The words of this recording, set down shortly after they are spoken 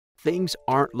things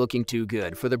aren't looking too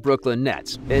good for the Brooklyn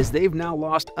Nets, as they've now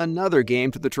lost another game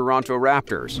to the Toronto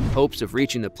Raptors. Hopes of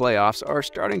reaching the playoffs are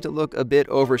starting to look a bit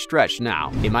overstretched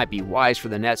now. It might be wise for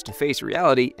the Nets to face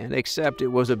reality and accept it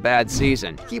was a bad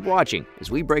season. Keep watching as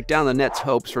we break down the Nets'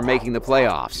 hopes for making the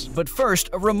playoffs. But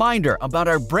first, a reminder about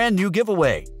our brand new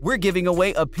giveaway. We're giving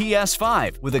away a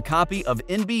PS5 with a copy of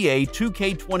NBA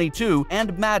 2K22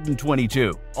 and Madden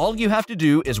 22. All you have to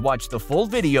do is watch the full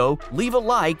video, leave a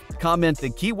like, comment the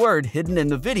keyword hidden in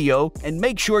the video, and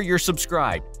make sure you're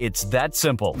subscribed. It's that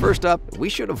simple. First up, we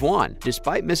should have won.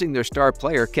 Despite missing their star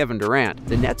player Kevin Durant,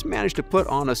 the Nets managed to put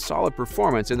on a solid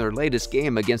performance in their latest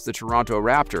game against the Toronto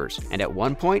Raptors, and at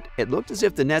one point, it looked as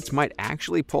if the Nets might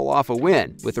actually pull off a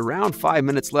win. With around 5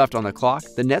 minutes left on the clock,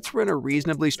 the Nets were in a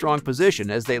reasonably strong position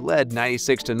as they led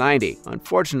 96-90.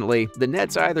 Unfortunately, the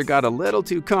Nets either got a little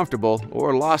too comfortable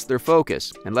or lost their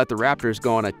focus and let the Raptors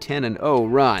go on a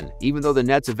 10-0 run. Even though the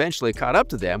Nets eventually caught up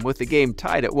to them with the game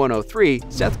tied at 103,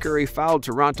 Seth Curry fouled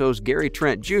Toronto's Gary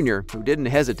Trent Jr., who didn't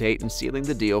hesitate in sealing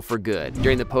the deal for good.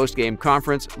 During the post-game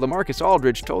conference, LaMarcus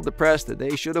Aldridge told the press that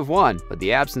they should have won, but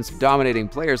the absence of dominating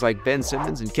players like Ben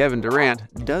Simmons and Kevin Durant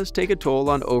does take a toll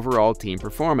on overall team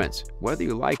performance, whether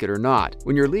you like it or not.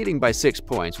 When you're leading by 6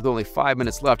 points with only 5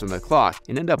 minutes left on the clock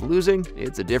and end up losing,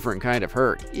 it's a different kind of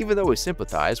hurt. Even though we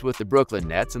sympathize with the Brooklyn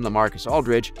Nets and LaMarcus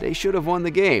Aldridge, they should have won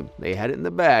the game. They had it in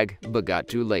the bag, but got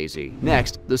too lazy.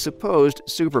 Next, the supposed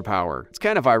superpower. It's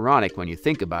kind of ironic when you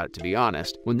think about it, to be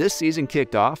honest. When this season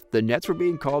kicked off, the Nets were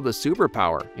being called a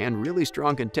superpower and really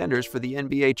strong contenders for the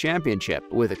NBA championship.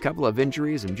 With a couple of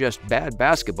injuries and just bad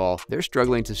basketball, they're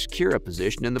struggling to secure a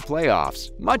position in the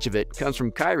playoffs. Much of it comes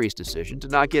from Kyrie's decision to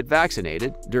not get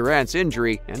vaccinated, Durant's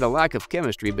injury, and a lack of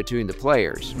chemistry between the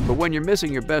players. But when you're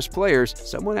missing your best players,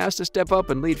 someone has to step up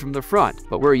and lead from the front.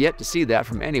 But we're yet to see that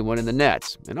from anyone in the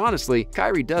Nets. And honestly,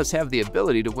 Kyrie does have the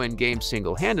ability to win games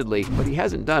single-handedly, but he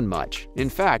hasn't done much. In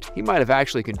fact, he might have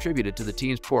actually contributed to the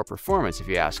team's poor performance if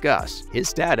you ask us. His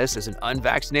status as an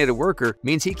unvaccinated worker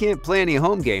means he can't play any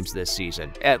home games this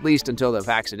season, at least until the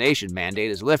vaccination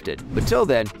mandate is lifted. But till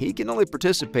then, he can only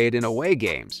participate in away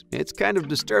games. It's kind of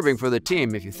disturbing for the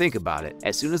team if you think about it.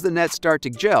 As soon as the Nets start to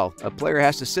gel, a player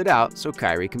has to sit out so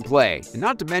Kyrie can play. And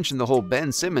not to mention the whole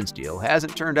Ben Simmons deal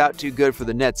hasn't turned out too good for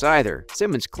the Nets either.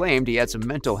 Simmons claimed he had some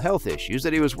mental health issues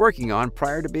that he was working on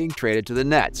prior to being traded to the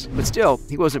Nets. But still,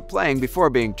 he wasn't playing before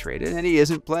being traded, and he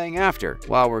isn't playing after.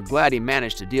 While we're glad he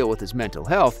managed to deal with his mental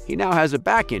health, he now has a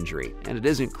back injury, and it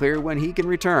isn't clear when he can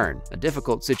return. A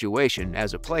difficult situation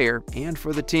as a player and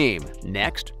for the team.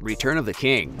 Next, return of the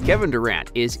king. Kevin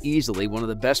Durant is easily one of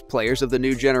the best players of the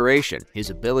new generation. His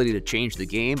ability to change the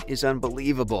game is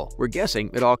unbelievable. We're guessing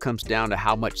it all comes down to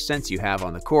how much sense you have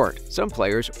on the court. Some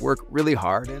players work really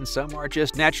hard and some are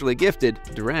just naturally gifted.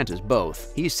 Durant is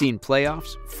both. He's seen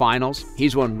playoffs, finals,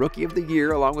 he's won Rookie of the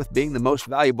Year along with being the most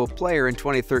valuable player in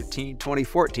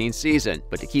 2013-2014 season.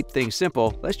 But to keep things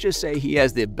simple, let's just say he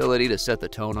has the ability to set the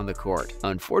tone on the court.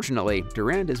 Unfortunately,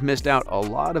 Durant has missed out a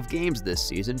lot of games this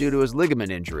season due to his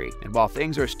ligament injury, and while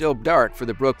things are still dark for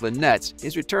the Brooklyn Nets,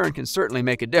 his return can certainly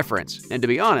make a difference. And to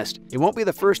be honest, it won't be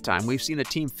the first time we've seen a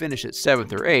team finish at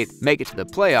 7th or 8th, make it to the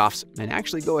playoffs, and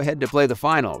actually go ahead to play the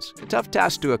finals. A tough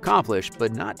task to accomplish,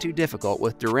 but not too difficult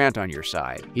with Durant on your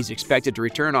side. He's expected to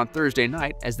return on Thursday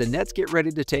night as the Nets get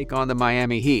ready to take on the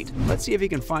Miami Heat. Let's see if he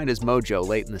can find his mojo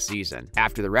late in the season.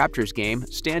 After the Raptors game,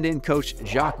 stand-in coach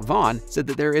Jacques Vaughn said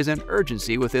that there is an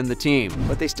urgency within the team,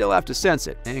 but they still have to sense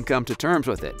it and come to terms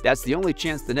with it. That's the only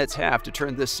chance the Nets have to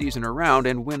turn this season around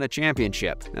and win a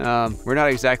championship. We're not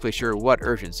exactly sure what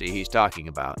urgency he's talking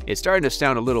about. It's starting to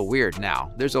sound a little weird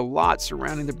now. There's a lot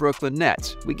surrounding the Brooklyn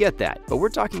Nets. We get that, but we're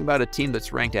talking about a team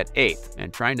that's ranked at 8th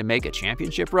and trying to make a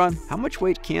championship run. How much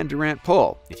weight can Durant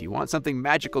pull? If you want something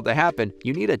magical to happen,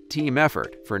 you need a team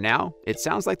effort. For now, it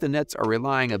sounds like the Nets are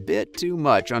relying a bit too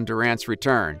much on Durant's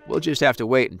return. We'll just have to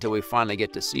wait until we finally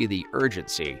get to see the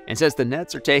urgency. And since the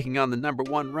Nets are taking on the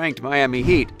 #1 ranked Miami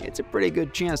Heat, it's a pretty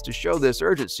good chance to show this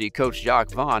urgency Coach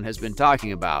Jacques Vaughn has been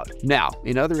talking about. Now,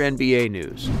 in other NBA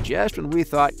news, just when we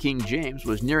thought King James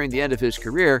was nearing the end of his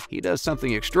career, he does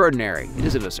something extraordinary. It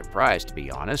isn't a surprise, to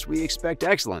be honest. We expect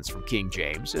excellence from King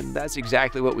James, and that's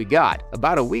exactly what we got.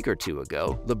 About a week or two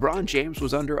ago, LeBron James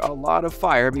was under a lot of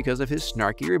fire because of his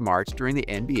snarky remarks during the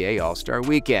NBA All-Star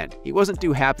Weekend. He wasn't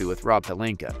too happy with Rob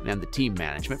Pelinka and the team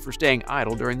management for staying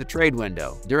idle during the trade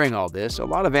window. During all this, a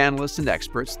lot of analysts and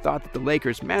experts thought that the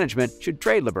Lakers management should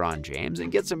trade LeBron James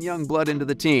and get some young blood into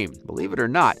the team. Believe it or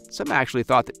not, some actually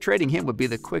thought that trading him would be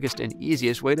the quickest and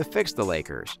easiest way to fix the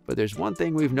Lakers. But there's one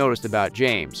thing we've noticed about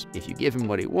James. If you give him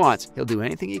what he wants, he'll do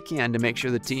anything he can to make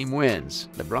sure the team wins.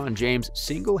 LeBron James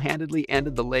single-handedly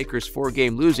ended the Lakers'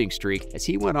 4-game losing streak as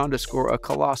he went on to score a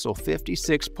colossal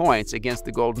 56 points against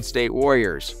the Golden State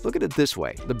Warriors. Look at it this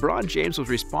way, LeBron James was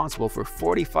responsible for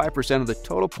 45% of the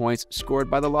total points scored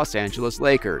by the Los Angeles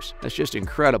Lakers. That's just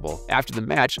incredible. After the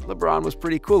match, LeBron was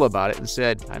pretty cool about it and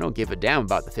said, "I don't give a damn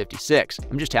about the 56.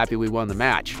 I'm just happy we won the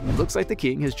match." It looks like the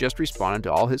King has just responded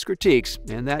to all his critiques,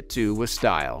 and that too with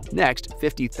style. Next,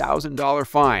 $50,000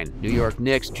 fine. New York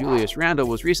Knicks Julius Randle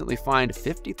was recently fined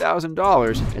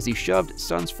 $50,000 as he shoved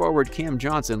Suns forward Cam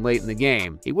Johnson late in the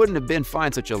game. He wouldn't have been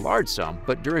fined such a large sum,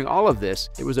 but during all of this,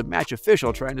 there was a match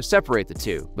official trying to separate the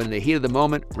two. But in the heat of the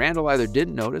moment, Randle either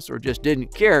didn't notice or just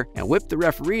didn't care and whipped the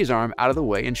referee's arm out of the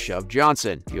way and shoved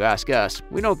Johnson. If you ask us,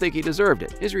 we don't think he deserved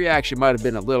it. His reaction might have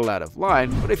been a little out of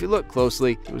line, but if you look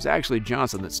closely, it was actually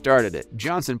Johnson that started it.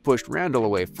 Johnson pushed Randle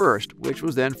away first, which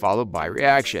was then followed by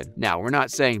reaction. Now, we're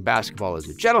not saying basketball is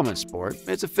a gentleman's sport.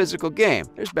 It's a physical game.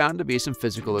 There's bound to be some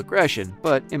physical aggression,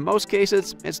 but in most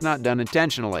cases, it's not done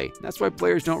intentionally. That's why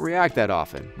players don't react that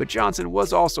often. But Johnson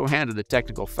was also handed a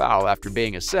technical foul after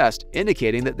being assessed,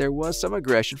 indicating that there was some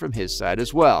aggression from his side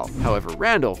as well. However,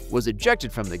 Randle was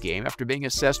ejected from the game after being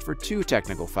assessed for 2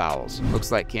 technical fouls.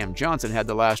 Looks like Cam Johnson had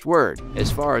the last word.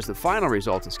 As far as the final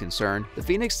result is concerned, the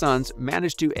Phoenix Suns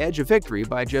managed to edge a victory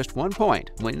by just 1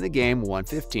 point, winning the game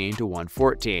 115 to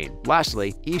 114.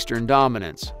 Lastly, Eastern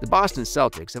dominance. The Boston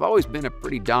Celtics have always been a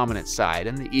pretty dominant side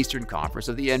in the Eastern Conference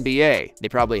of the NBA. They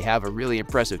probably have a really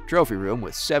impressive trophy room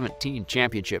with 17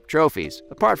 championship trophies.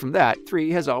 Apart from that,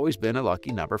 3 has always been a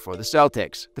lucky number for the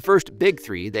Celtics. The first big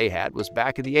 3 they had was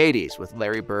back in the 80s with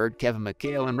Larry Bird, Kevin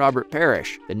McHale, and Robert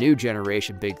Parrish. The new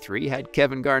generation big 3 had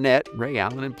Kevin Garnett, Ray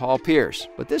Allen, and Paul Pierce.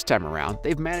 But this time around,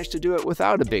 they've managed to do it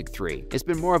without a big 3. It's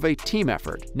been more of a team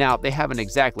effort. Now, they haven't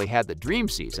exactly had the dream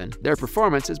season. Their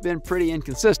performance has been pretty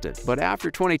inconsistent, but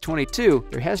after 2022,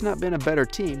 there has not been a better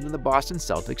team than the Boston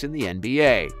Celtics in the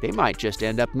NBA. They might just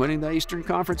end up winning the Eastern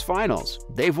Conference Finals.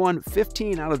 They've won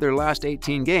 15 out of their last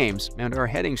 18 games and are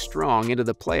heading strong into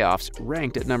the playoffs,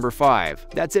 ranked at number 5.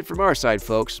 That's it from our side,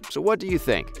 folks. So what do you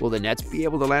think? Will the Nets be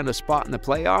able to land a spot in the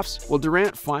playoffs? Will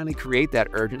Durant finally create that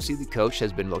urgency the coach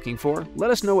has been looking for?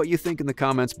 Let us know what you think in the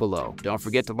comments below. Don't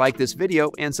forget to like this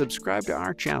video and subscribe to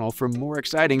our channel for more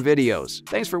exciting videos.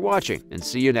 Thanks for watching, and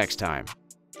see you next time.